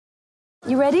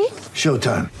You ready?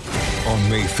 Showtime. On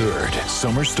May 3rd,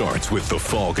 summer starts with The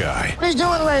Fall Guy. Let's do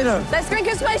it later. Let's drink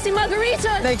a spicy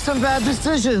margarita. Make some bad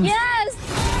decisions. Yes!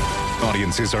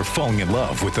 Audiences are falling in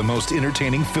love with the most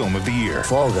entertaining film of the year.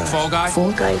 Fall Guy. Fall Guy?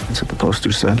 Fall guy. That's what the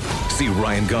poster said. See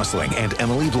Ryan Gosling and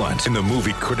Emily Blunt in the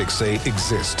movie critics say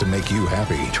exists to make you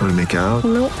happy. Trying to make it out?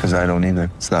 Nope. Because I don't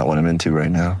either. It's not what I'm into right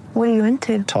now. What are you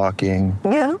into? Talking.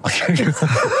 Yeah.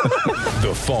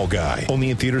 The Fall Guy.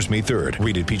 Only in theaters May 3rd.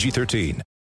 Rated PG-13.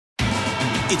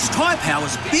 It's Tyre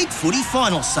Power's Big Footy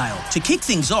Final Sale. To kick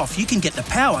things off, you can get the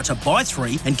power to buy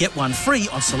 3 and get 1 free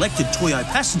on selected Toyo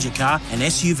passenger car and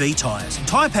SUV tyres.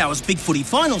 Tyre Power's Big Footy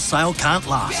Final Sale can't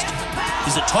last.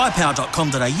 Visit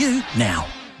tyrepower.com.au now.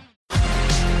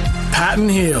 Patton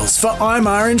Heels for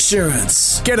IMAR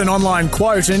Insurance. Get an online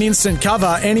quote and instant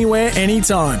cover anywhere,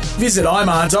 anytime. Visit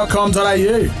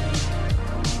imar.com.au.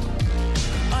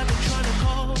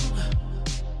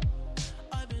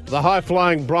 The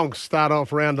high-flying Bronx start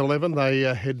off round 11. They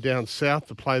head down south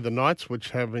to play the Knights,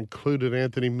 which have included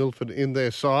Anthony Milford in their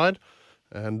side.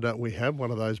 And we have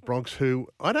one of those Bronx who,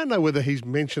 I don't know whether he's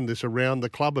mentioned this around the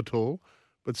club at all,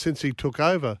 but since he took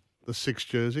over the 6th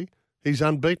jersey, he's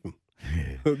unbeaten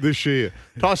this year.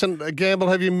 Tyson Gamble,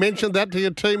 have you mentioned that to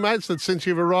your teammates, that since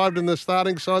you've arrived in the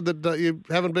starting side that you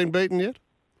haven't been beaten yet?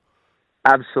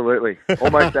 Absolutely,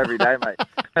 almost every day, mate.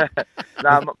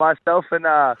 Myself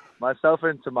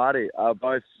and Tamati are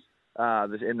both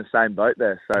in the same boat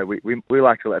there, so we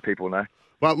like to let people know.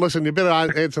 Well, listen, you better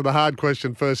answer the hard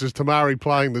question first. Is Tamari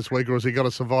playing this week, or has he got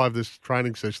to survive this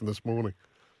training session this morning?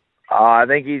 I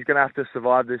think he's going to have to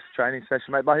survive this training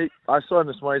session, mate. But I saw him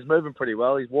this morning. He's moving pretty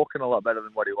well. He's walking a lot better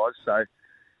than what he was. So,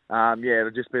 it'll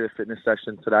just be the fitness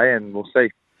session today, and we'll see.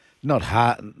 Not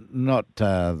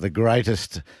the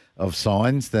greatest of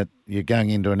signs that you're going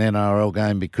into an NRL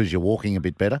game because you're walking a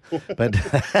bit better, but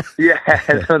yeah,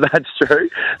 that's true.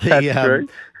 That's true.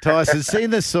 Tyson, see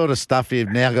the sort of stuff you've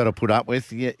now got to put up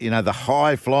with. You know, the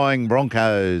high-flying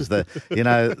Broncos,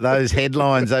 those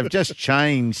headlines. They've just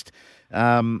changed.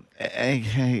 Are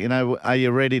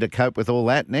you ready to cope with all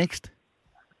that next?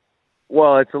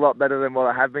 Well, it's a lot better than what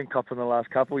I have been copping the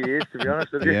last couple of years, to be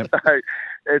honest with you. Yep.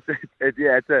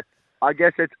 So I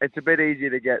guess it's a bit easier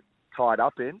to get tied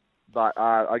up in, but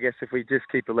I guess if we just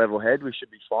keep a level head, we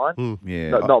should be fine.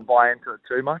 Not buy into it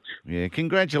too much. Yeah,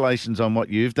 congratulations on what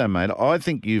you've done, mate. I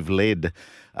think you've led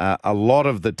a lot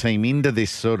of the team into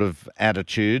this sort of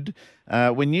attitude.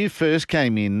 When you first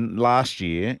came in last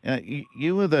year,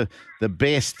 you were the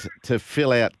best to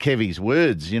fill out Kevy's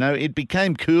words. You know, it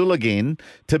became cool again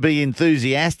to be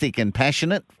enthusiastic and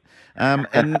passionate.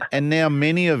 And now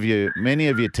many of your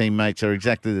teammates are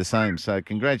exactly the same. So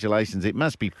congratulations. It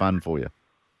must be fun for you.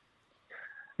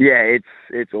 Yeah,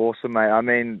 it's awesome, mate. I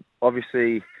mean,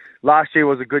 obviously, last year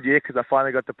was a good year because I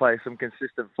finally got to play some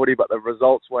consistent footy, but the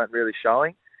results weren't really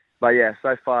showing. But yeah,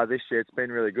 so far this year it's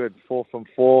been really good. 4 from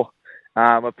 4.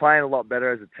 We're playing a lot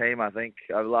better as a team, I think,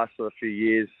 over the last sort of few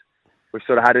years. We've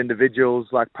sort of had individuals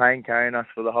like Payne carrying us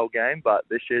for the whole game, but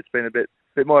this year it's been a bit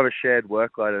more of a shared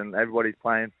workload, and everybody's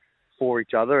playing for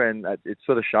each other, and it's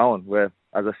sort of showing. Where,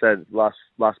 as I said, last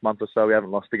month or so we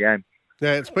haven't lost a game.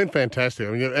 Yeah, it's been fantastic.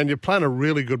 I mean, and you're playing a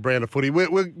really good brand of footy.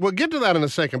 We'll get to that in a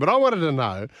second, but I wanted to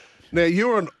know, now you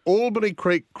were an Albany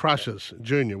Creek Crushers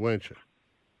junior, weren't you?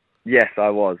 Yes, I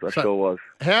was. I sure was.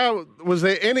 How was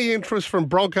there any interest from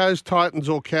Broncos, Titans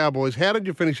or Cowboys? How did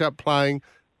you finish up playing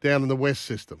down in the West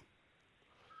system?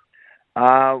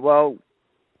 Well,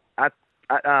 at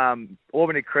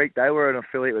Albany Creek, they were an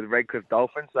affiliate with Redcliffe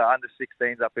Dolphins, so under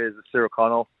 16s up here is the Cyril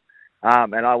Connell.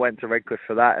 And I went to Redcliffe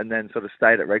for that and then sort of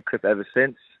stayed at Redcliffe ever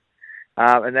since.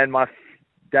 And then my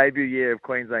debut year of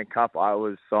Queensland Cup, I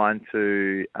was signed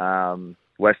to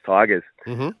West Tigers.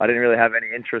 Mm-hmm. I didn't really have any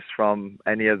interest from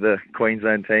any of the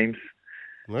Queensland teams,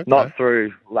 not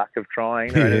through lack of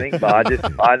trying or anything, but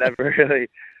I never really,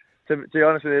 to be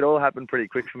honest with you, it all happened pretty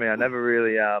quick for me. I never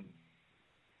really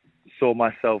saw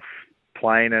myself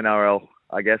playing NRL,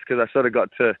 I guess, because I sort of got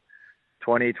to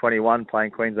 2021 playing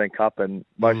Queensland Cup, and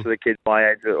most of the kids my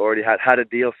age already had a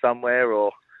deal somewhere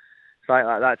or something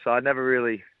like that. So I never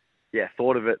really,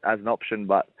 thought of it as an option.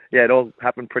 But yeah, it all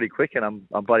happened pretty quick, and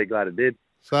I'm bloody glad it did.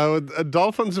 So a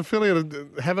Dolphins affiliate,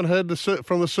 haven't heard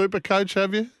from the Super Coach,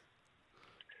 have you?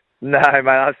 No, mate.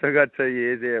 I've still got 2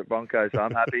 years here at Broncos, so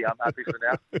I'm happy. I'm happy for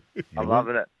now. I'm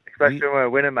loving it. Especially when we're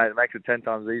winning, mate. It makes it 10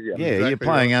 times easier. Yeah, exactly. You're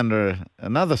playing under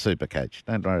another Super Coach.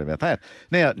 Don't worry about that.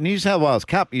 Now, New South Wales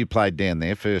Cup, you played down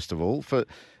there, first of all, for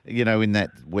in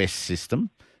that West system.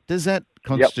 Does that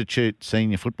constitute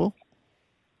senior football?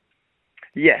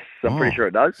 Yes, I'm pretty sure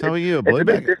it does. So are you a It's a bit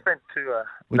Bluebag? different to...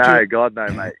 Would no, you- God, no,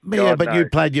 mate. Yeah, God, but no. you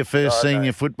played your first God, no.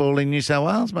 senior football in New South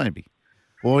Wales, maybe?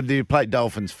 Or do you play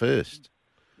Dolphins first?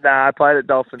 Nah, I played at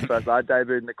Dolphins first. I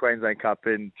debuted in the Queensland Cup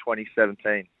in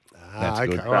 2020tion. That's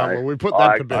okay. good. All right, well, we put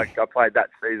that to bed. I played that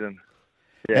season.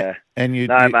 Yeah. And you,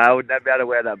 No, mate, I would never be able to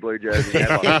wear that blue jersey.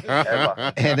 Ever.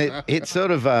 Ever. and it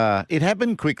sort of it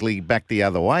happened quickly back the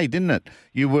other way, didn't it?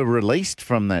 You were released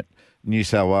from that New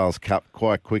South Wales Cup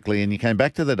quite quickly, and you came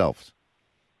back to the Dolphins.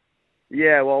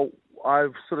 Yeah, well, I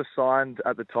sort of signed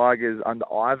at the Tigers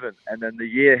under Ivan, and then the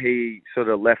year he sort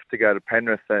of left to go to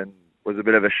Penrith and was a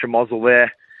bit of a schmozzle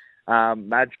there.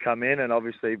 Madge come in, and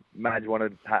obviously Madge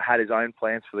had his own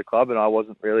plans for the club, and I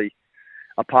wasn't really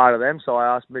a part of them. So I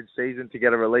asked mid-season to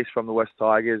get a release from the West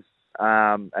Tigers,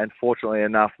 and fortunately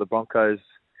enough, the Broncos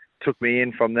took me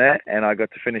in from there, and I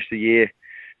got to finish the year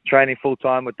training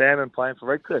full-time with them and playing for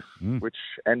Redcliffe, which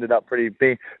ended up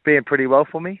being pretty well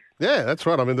for me. Yeah, that's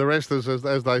right. I mean, the rest is,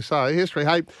 as they say, history.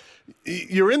 Hey,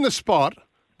 you're in the spot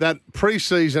that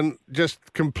pre-season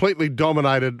just completely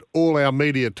dominated all our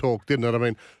media talk, didn't it? I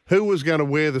mean, who was going to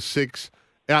wear the 6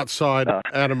 outside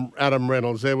Adam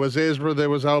Reynolds? There was Ezra, there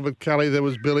was Albert Kelly, there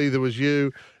was Billy, there was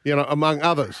you, among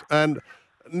others. And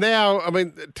now, I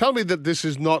mean, tell me that this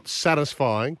is not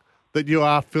satisfying that you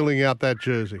are filling out that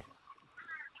jersey.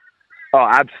 Oh,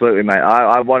 absolutely, mate.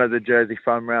 I wanted the jersey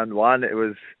from round one.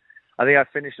 I think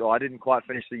I didn't quite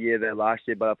finish the year there last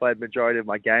year, but I played majority of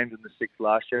my games in the 6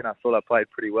 last year, and I thought I played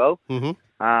pretty well. Mm-hmm.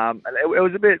 And it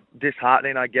was a bit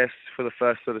disheartening, I guess, for the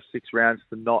first sort of 6 rounds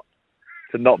to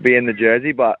not be in the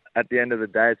jersey. But at the end of the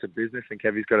day, it's a business, and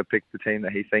Kevy's got to pick the team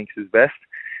that he thinks is best.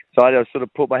 So I just sort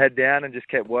of put my head down and just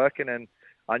kept working, and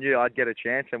I knew I'd get a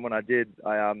chance. And when I did,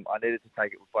 I needed to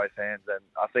take it with both hands, and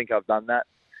I think I've done that.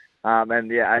 And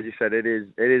yeah, as you said, it is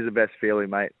the best feeling,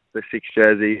 mate. The 6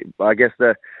 jersey. I guess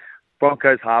the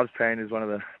Broncos halves pain is one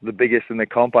of the biggest in the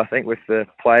comp, I think, with the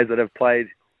players that have played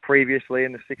previously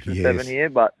in the 6 and 7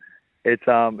 here. But it's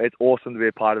awesome to be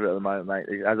a part of it at the moment,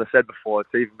 mate. As I said before,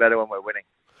 it's even better when we're winning.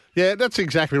 Yeah, that's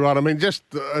exactly right. I mean, just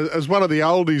as one of the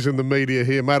oldies in the media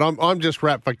here, mate, I'm just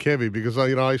wrapped for Kevy because I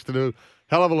used to do a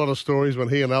hell of a lot of stories when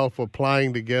he and Alf were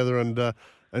playing together, and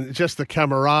just the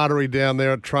camaraderie down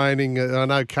there at training. I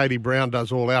know Katie Brown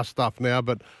does all our stuff now,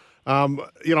 but I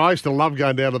used to love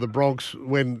going down to the Bronx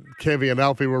when Kevy and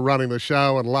Alfie were running the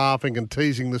show and laughing and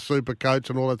teasing the super coach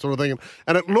and all that sort of thing.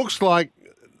 And it looks like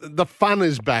the fun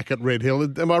is back at Red Hill.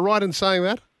 Am I right in saying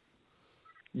that?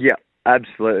 Yeah,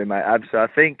 absolutely, mate.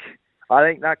 Absolutely. I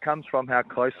think that comes from how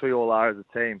close we all are as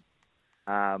a team.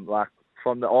 Like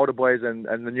from the older boys and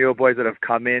the newer boys that have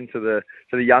come in to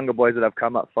the younger boys that have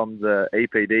come up from the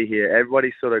EPD here.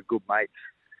 Everybody's sort of good mates.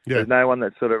 Yeah. There's no one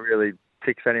that sort of really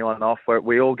ticks anyone off.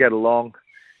 We all get along,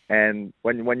 and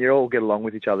when you all get along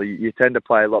with each other, you tend to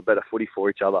play a lot better footy for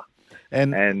each other.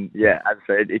 And yeah, as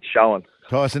I said, it's showing.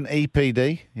 Tyson,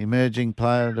 EPD, Emerging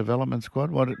Player Development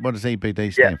Squad. What does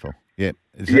EPD stand for? Yeah,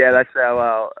 that's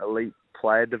our elite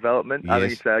player development. Yes. I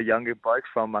think it's our younger blokes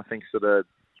from sort of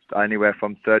anywhere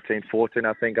from 13, 14,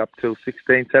 I think, up till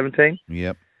 16, 17.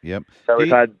 Yep. So we've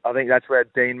had, I think that's where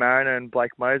Dean Mariner and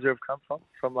Blake Moser have come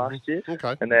from last year.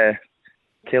 Okay. And they're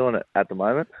killing it at the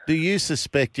moment. Do you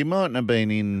suspect, you mightn't have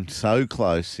been in so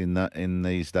close in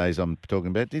these days I'm talking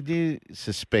about, did you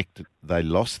suspect they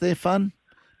lost their fun?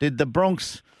 Did the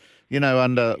Bronx,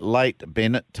 under late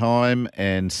Bennett time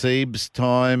and Siebes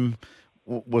time,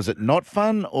 was it not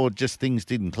fun or just things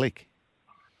didn't click?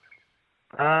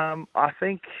 I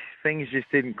think things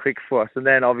just didn't click for us. And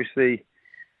then obviously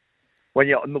when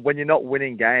you're not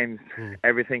winning games,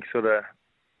 everything sort of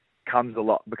becomes a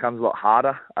lot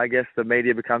harder. I guess the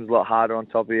media becomes a lot harder on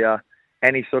top of you.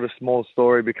 Any sort of small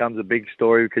story becomes a big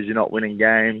story because you're not winning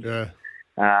games. Yeah.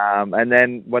 And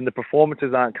then when the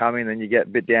performances aren't coming, then you get a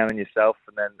bit down on yourself,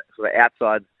 and then sort of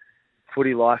outside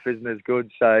footy life isn't as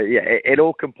good. So yeah, it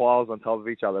all compiles on top of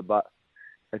each other, but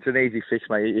it's an easy fix,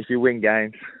 mate. If you win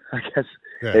games, I guess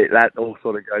that all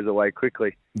sort of goes away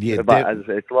quickly. Yeah, but as I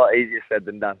said, it's a lot easier said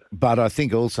than done. But I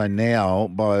think also now,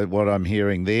 by what I'm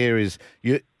hearing there, is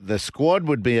the squad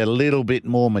would be a little bit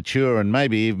more mature and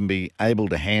maybe even be able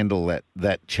to handle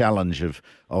that challenge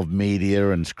of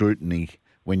media and scrutiny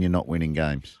when you're not winning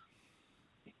games.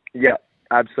 Yeah,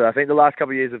 absolutely. I think the last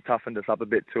couple of years have toughened us up a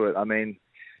bit to it. I mean,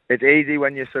 it's easy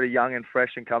when you're sort of young and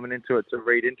fresh and coming into it to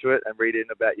read into it and read in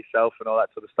about yourself and all that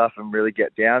sort of stuff and really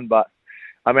get down. But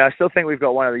I mean, I still think we've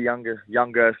got one of the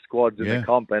younger squads in the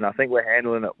comp, and I think we're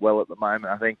handling it well at the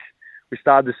moment. I think we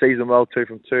started the season well, 2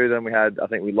 from 2. Then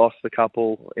we lost a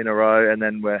couple in a row, and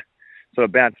then we're sort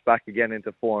of bounced back again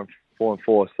into 4 and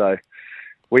 4. So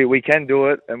we can do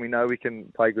it, and we know we can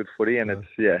play good footy, and it's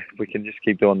if we can just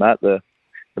keep doing that, the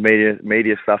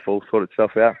media stuff will sort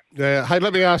itself out. Yeah. Hey,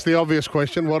 let me ask the obvious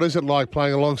question. What is it like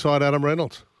playing alongside Adam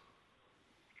Reynolds?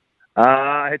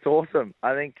 It's awesome.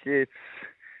 I think it's,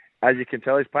 as you can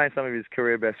tell, he's playing some of his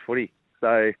career best footy.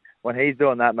 So when he's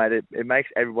doing that, mate, it makes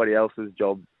everybody else's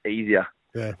job easier.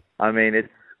 Yeah. I mean,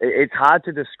 it's hard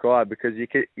to describe because you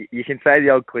can say the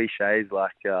old cliches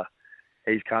like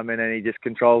he's come in and he just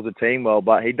controls the team well,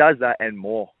 but he does that and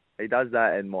more. He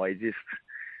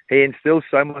instills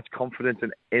so much confidence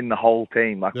in the whole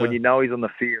team. Like when you know he's on the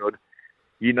field,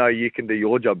 you know you can do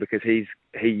your job because he's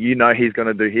going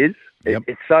to do his. Yep.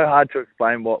 It's so hard to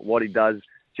explain what he does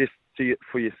just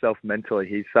for yourself mentally.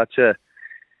 He's such a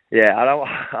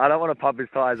I don't want to pump his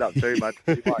tires up too much.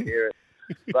 You might hear it,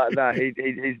 but no,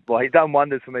 he's done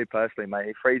wonders for me personally, mate.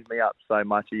 He frees me up so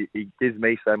much. He gives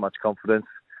me so much confidence.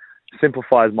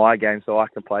 Simplifies my game so I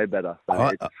can play better. So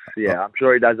I'm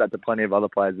sure he does that to plenty of other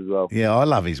players as well. Yeah, I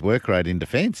love his work rate in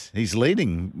defence. He's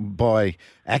leading by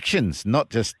actions, not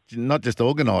just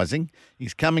organising.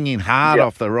 He's coming in hard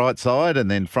off the right side and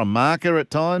then from marker at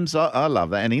times. I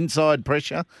love that. And inside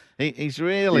pressure, he's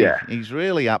really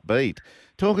upbeat.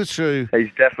 Talk us through.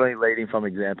 He's definitely leading from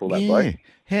example, that bloke.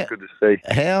 It's good to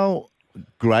see. How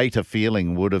great a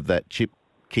feeling would have that chip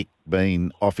kick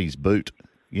been off his boot?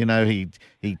 You know, he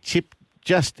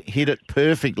just hit it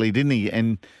perfectly, didn't he?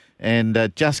 And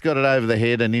just got it over the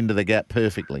head and into the gap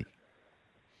perfectly.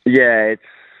 Yeah,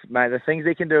 mate, the things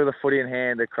he can do with a footy in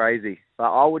hand are crazy. Like,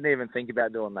 I wouldn't even think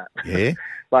about doing that. Yeah.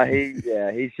 But he's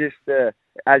just,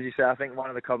 as you say, I think one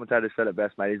of the commentators said it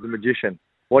best, mate. He's a magician.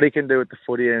 What he can do with the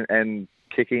footy and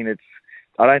kicking,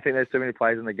 I don't think there's too many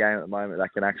players in the game at the moment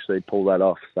that can actually pull that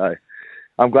off. So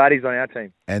I'm glad he's on our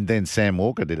team. And then Sam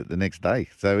Walker did it the next day.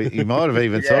 So he might have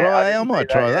even thought, I might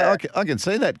try that. I can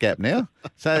see that gap now.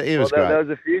 So it was great. There was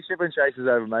a few chip and chases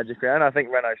over Magic Round. I think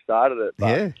Renault started it.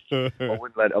 But I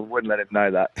wouldn't let him know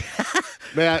that.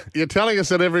 Now, you're telling us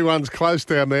that everyone's close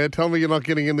down there. Tell me you're not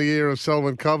getting in the ear of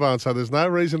Selwyn Cobban, so there's no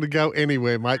reason to go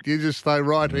anywhere, mate. You just stay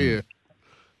right here.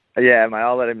 Yeah, mate,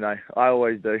 I'll let him know. I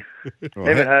always do. Him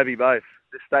and Herbie both.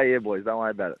 Just stay here, boys. Don't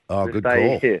worry about it. Oh, just good stay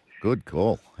call. Here. Good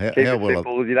call. Keep it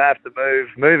simple. You don't have to move.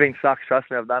 Moving sucks.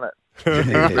 Trust me, I've done it.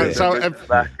 So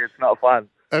it's not fun.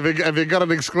 Have you got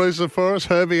an exclusive for us?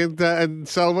 Herbie and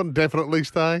Selwyn definitely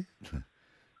stay?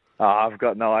 Oh, I've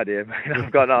got no idea, mate.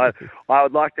 I've got no idea. I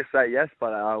would like to say yes,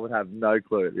 but I would have no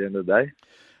clue at the end of the day.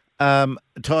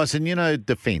 Tyson, you know,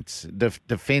 defence.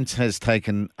 Defence has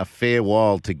taken a fair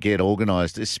while to get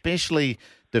organised, especially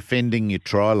defending your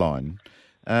try line.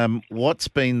 What's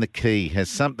been the key? Has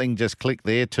something just clicked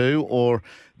there too, or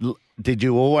did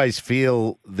you always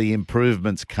feel the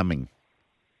improvements coming?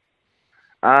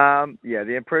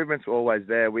 The improvements were always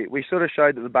there. We sort of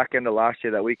showed at the back end of last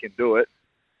year that we can do it.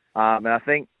 And I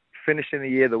think finishing the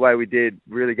year the way we did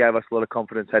really gave us a lot of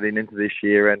confidence heading into this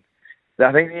year. And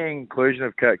I think the inclusion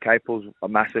of Kurt Capel's a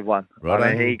massive one. Right.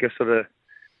 I mean, he just sort of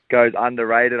goes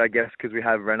underrated, I guess, because we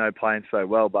have Renault playing so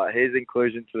well. But his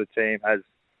inclusion to the team has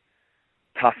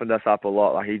toughened us up a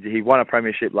lot. Like he won a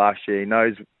premiership last year. He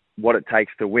knows what it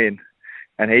takes to win.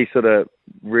 And he's sort of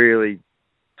really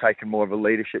taken more of a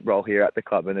leadership role here at the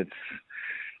club. And it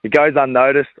goes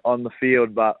unnoticed on the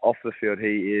field, but off the field,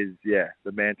 he is,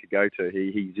 the man to go to.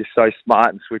 He's just so smart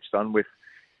and switched on with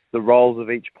the roles of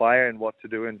each player and what to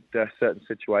do in certain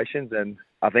situations. And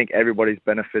I think everybody's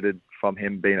benefited from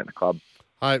him being at the club.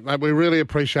 Hey, mate, we really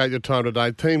appreciate your time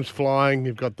today. Team's flying.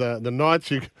 You've got the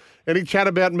Knights. Any chat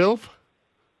about Milf?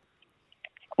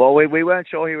 Well, we weren't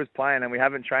sure he was playing, and we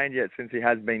haven't trained yet since he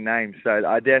has been named. So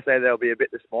I dare say there'll be a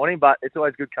bit this morning, but it's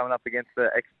always good coming up against the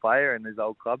ex-player and his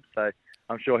old club. So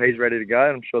I'm sure he's ready to go,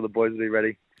 and I'm sure the boys will be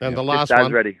ready. And the last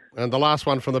one, ready. And the last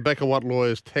one from the Becca Watt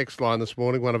Lawyers text line this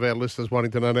morning. One of our listeners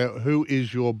wanting to know now, who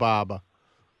is your barber?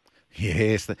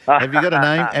 Yes. Have you got a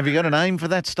name? Have you got a name for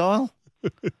that style?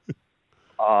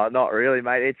 Oh, not really,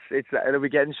 mate. It'll be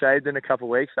getting shaved in a couple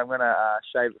of weeks. I'm going to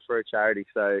shave it for a charity,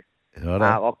 so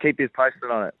I'll keep you posted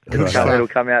on it. It'll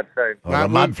come out soon.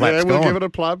 We'll give it a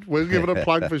plug. We'll give it a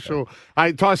plug for sure.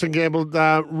 Hey, Tyson Gamble,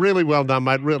 really well done,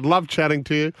 mate. Love chatting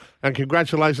to you, and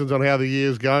congratulations on how the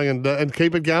year's going, and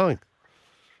keep it going.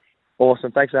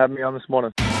 Awesome. Thanks for having me on this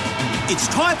morning. It's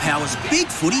Tyre Power's Big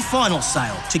Footy Final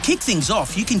Sale. To kick things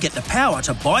off, you can get the power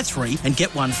to buy 3 and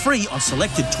get 1 free on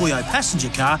selected Toyo passenger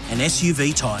car and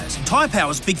SUV tyres. Tyre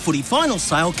Power's Big Footy Final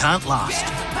Sale can't last.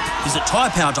 Visit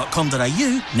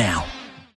tyrepower.com.au now.